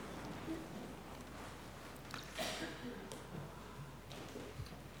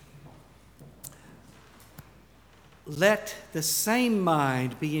let the same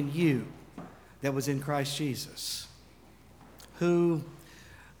mind be in you that was in Christ Jesus, who,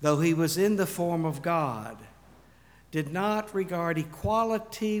 though he was in the form of God, did not regard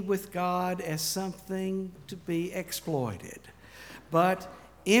equality with God as something to be exploited, but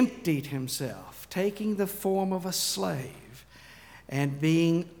emptied himself, taking the form of a slave, and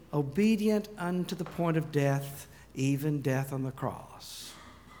being obedient unto the point of death, even death on the cross.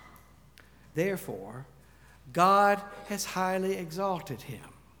 Therefore, God has highly exalted him.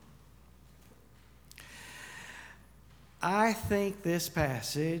 I think this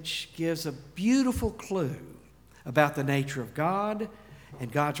passage gives a beautiful clue about the nature of God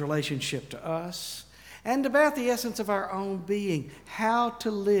and God's relationship to us, and about the essence of our own being, how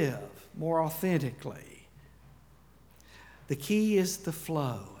to live more authentically. The key is the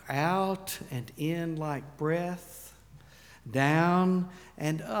flow, out and in like breath, down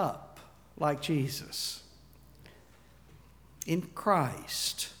and up like Jesus. In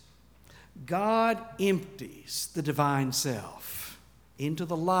Christ, God empties the divine self into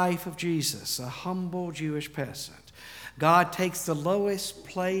the life of Jesus, a humble Jewish peasant. God takes the lowest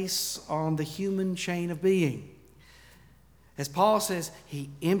place on the human chain of being. As Paul says, he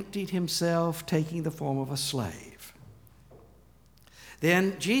emptied himself, taking the form of a slave.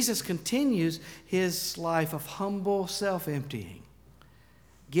 Then Jesus continues his life of humble self-emptying,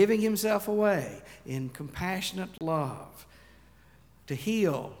 giving himself away in compassionate love to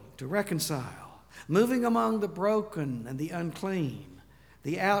heal, to reconcile, moving among the broken and the unclean,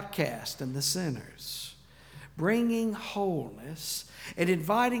 the outcast and the sinners, bringing wholeness and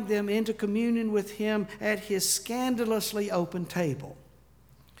inviting them into communion with him at his scandalously open table.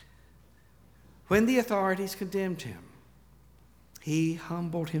 When the authorities condemned him, he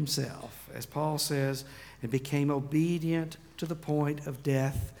humbled himself, as Paul says, and became obedient to the point of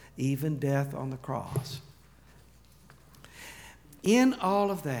death, even death on the cross. In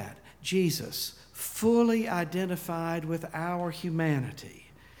all of that, Jesus fully identified with our humanity,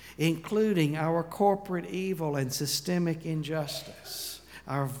 including our corporate evil and systemic injustice,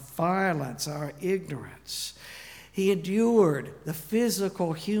 our violence, our ignorance. He endured the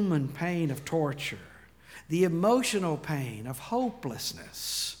physical human pain of torture, the emotional pain of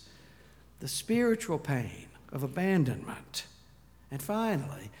hopelessness, the spiritual pain of abandonment, and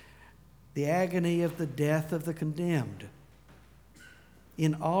finally, the agony of the death of the condemned.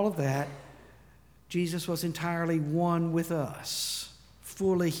 In all of that, Jesus was entirely one with us,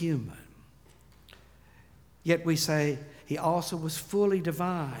 fully human. Yet we say he also was fully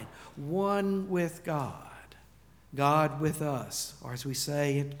divine, one with God, God with us, or as we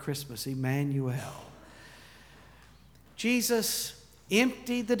say at Christmas, Emmanuel. Jesus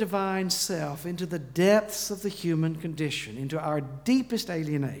emptied the divine self into the depths of the human condition, into our deepest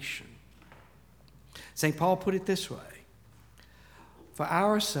alienation. St. Paul put it this way: for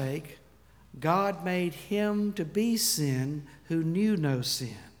our sake, God made him to be sin who knew no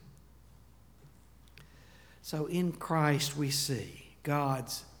sin. So in Christ we see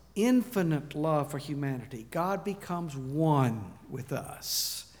God's infinite love for humanity. God becomes one with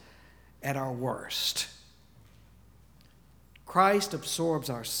us at our worst. Christ absorbs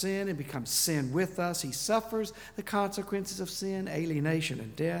our sin and becomes sin with us. He suffers the consequences of sin, alienation,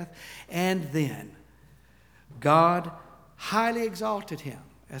 and death. And then God highly exalted him,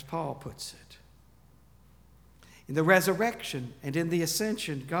 as Paul puts it. In the resurrection and in the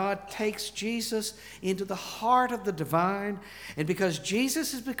ascension, God takes Jesus into the heart of the divine, and because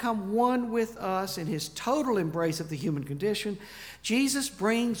Jesus has become one with us in his total embrace of the human condition, Jesus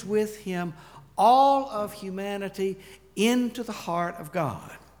brings with him all of humanity into the heart of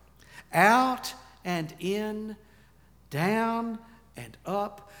God. Out and in, down and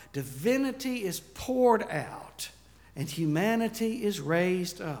up, divinity is poured out, and humanity is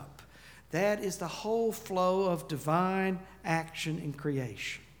raised up. That is the whole flow of divine action in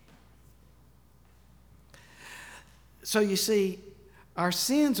creation. So you see, our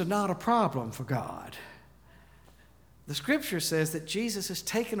sins are not a problem for God. The Scripture says that Jesus has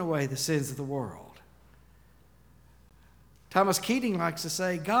taken away the sins of the world. Thomas Keating likes to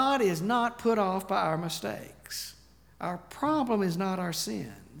say, God is not put off by our mistakes. Our problem is not our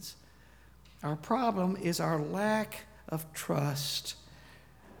sins. Our problem is our lack of trust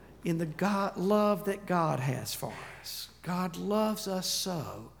in the love that God has for us. God loves us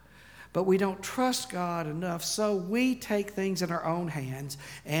so, but we don't trust God enough, so we take things in our own hands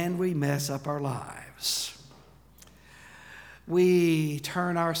and we mess up our lives. We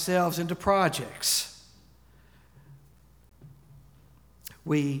turn ourselves into projects.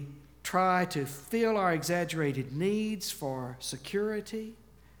 We try to fill our exaggerated needs for security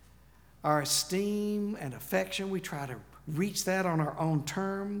our esteem and affection. We try to reach that on our own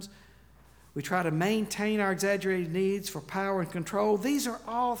terms. We try to maintain our exaggerated needs for power and control. These are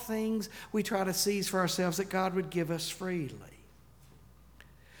all things we try to seize for ourselves that God would give us freely.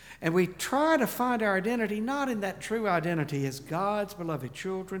 And we try to find our identity not in that true identity as God's beloved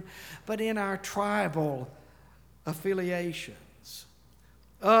children, but in our tribal affiliations.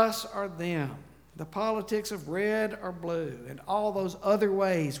 Us or them, the politics of red or blue, and all those other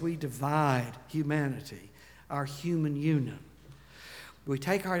ways we divide humanity, our human union. We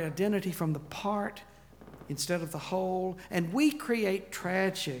take our identity from the part instead of the whole, and we create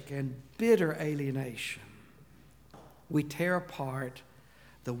tragic and bitter alienation. We tear apart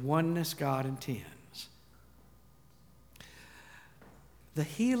the oneness God intends. The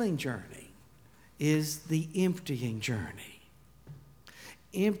healing journey is the emptying journey.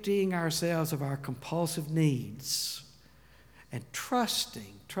 Emptying ourselves of our compulsive needs and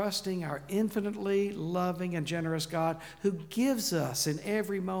trusting our infinitely loving and generous God who gives us in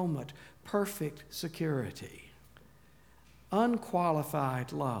every moment perfect security,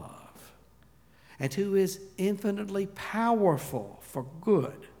 unqualified love, and who is infinitely powerful for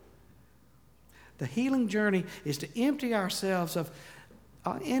good. The healing journey is to empty ourselves of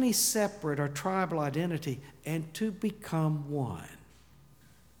any separate or tribal identity and to become one.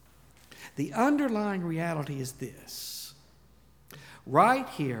 The underlying reality is this. Right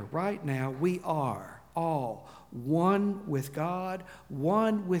here, right now, we are all one with God,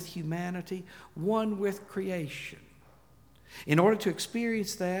 one with humanity, one with creation. In order to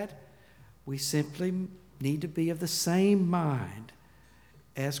experience that, we simply need to be of the same mind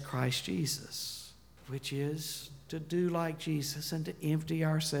as Christ Jesus, which is to do like Jesus and to empty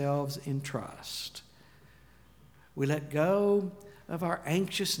ourselves in trust. We let go of our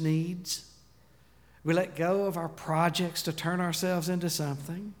anxious needs. We let go of our projects to turn ourselves into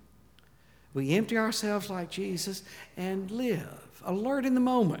something. We empty ourselves like Jesus and live, alert in the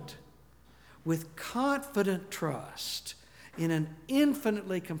moment, with confident trust in an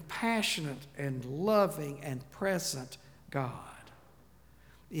infinitely compassionate and loving and present God.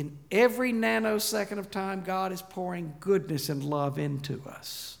 In every nanosecond of time, God is pouring goodness and love into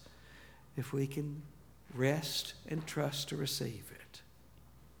us if we can rest and trust to receive it.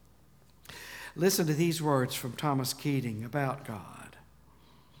 Listen to these words from Thomas Keating about God.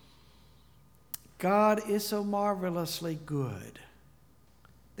 God is so marvelously good.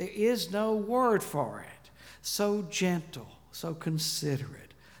 There is no word for it. So gentle, so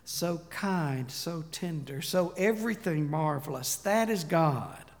considerate, so kind, so tender, so everything marvelous. That is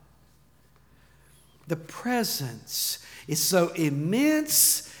God. The presence is so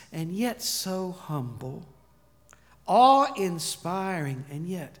immense and yet so humble, awe-inspiring and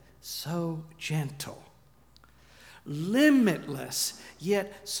yet so gentle, limitless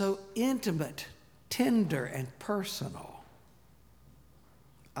yet so intimate, tender, and personal.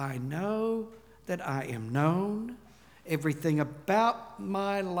 I know that I am known. Everything about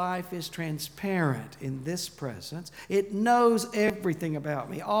my life is transparent in this presence. It knows everything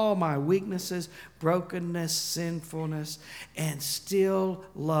about me, all my weaknesses, brokenness, sinfulness, and still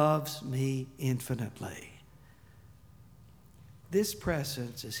loves me infinitely. This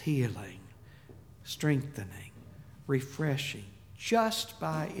presence is healing, strengthening, refreshing just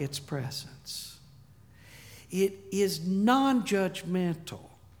by its presence. It is non-judgmental,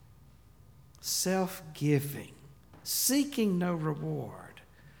 self-giving, seeking no reward,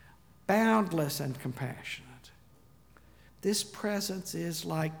 boundless and compassionate. This presence is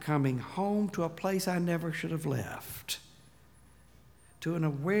like coming home to a place I never should have left, to an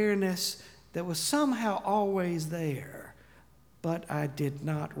awareness that was somehow always there, but I did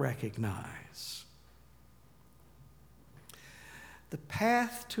not recognize. The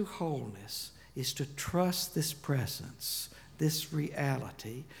path to wholeness is to trust this presence, this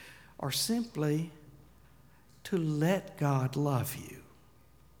reality, or simply to let God love you.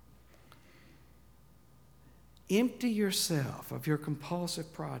 Empty yourself of your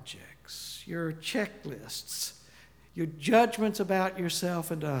compulsive projects, your checklists, your judgments about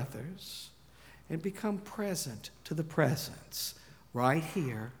yourself and others, and become present to the presence right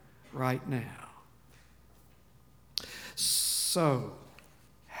here, right now. So,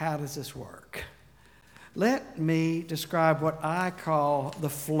 how does this work? Let me describe what I call the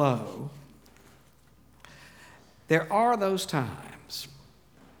flow. There are those times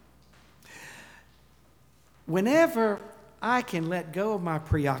whenever I can let go of my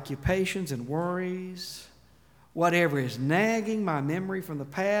preoccupations and worries, whatever is nagging my memory from the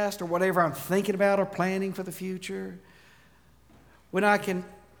past, or whatever I'm thinking about or planning for the future, whenever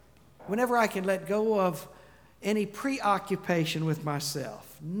I can let go of any preoccupation with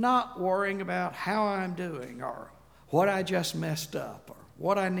myself, not worrying about how I'm doing or what I just messed up or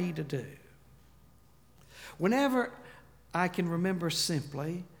what I need to do. Whenever I can remember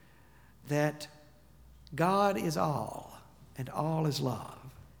simply that God is all and all is love,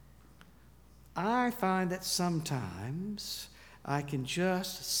 I find that sometimes I can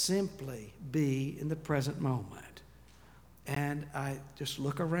just simply be in the present moment. And I just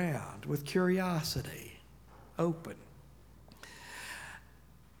look around with curiosity, open.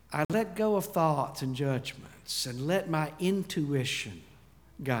 I let go of thoughts and judgments and let my intuition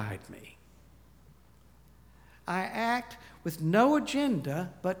guide me. I act with no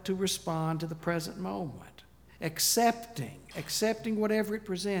agenda but to respond to the present moment, accepting whatever it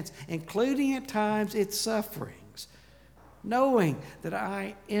presents, including at times its sufferings, knowing that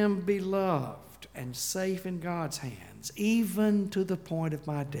I am beloved and safe in God's hands, even to the point of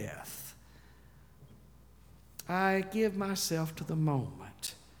my death. I give myself to the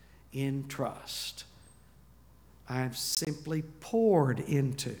moment in trust. I am simply poured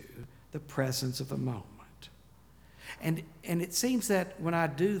into the presence of the moment. And it seems that when I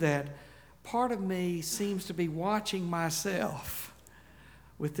do that, part of me seems to be watching myself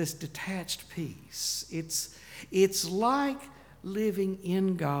with this detached peace. It's like living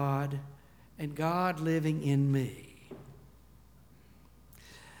in God and God living in me.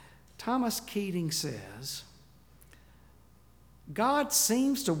 Thomas Keating says, God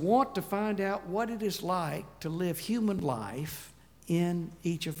seems to want to find out what it is like to live human life in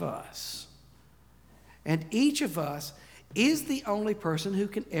each of us. And each of us is the only person who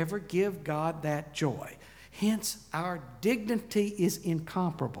can ever give God that joy. Hence, our dignity is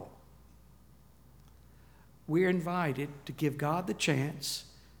incomparable. We're invited to give God the chance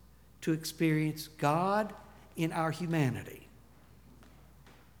to experience God in our humanity,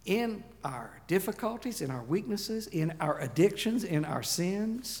 in our difficulties, in our weaknesses, in our addictions, in our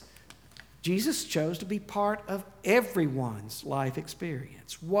sins. Jesus chose to be part of everyone's life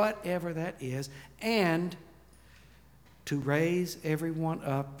experience, whatever that is, and to raise everyone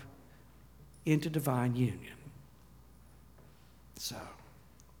up into divine union. So,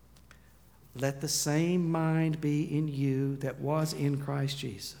 let the same mind be in you that was in Christ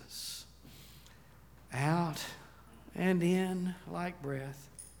Jesus. Out and in like breath,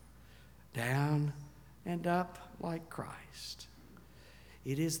 down and up like Christ.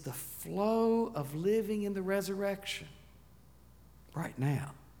 It is the flow of living in the resurrection right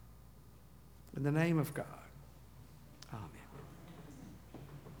now. In the name of God.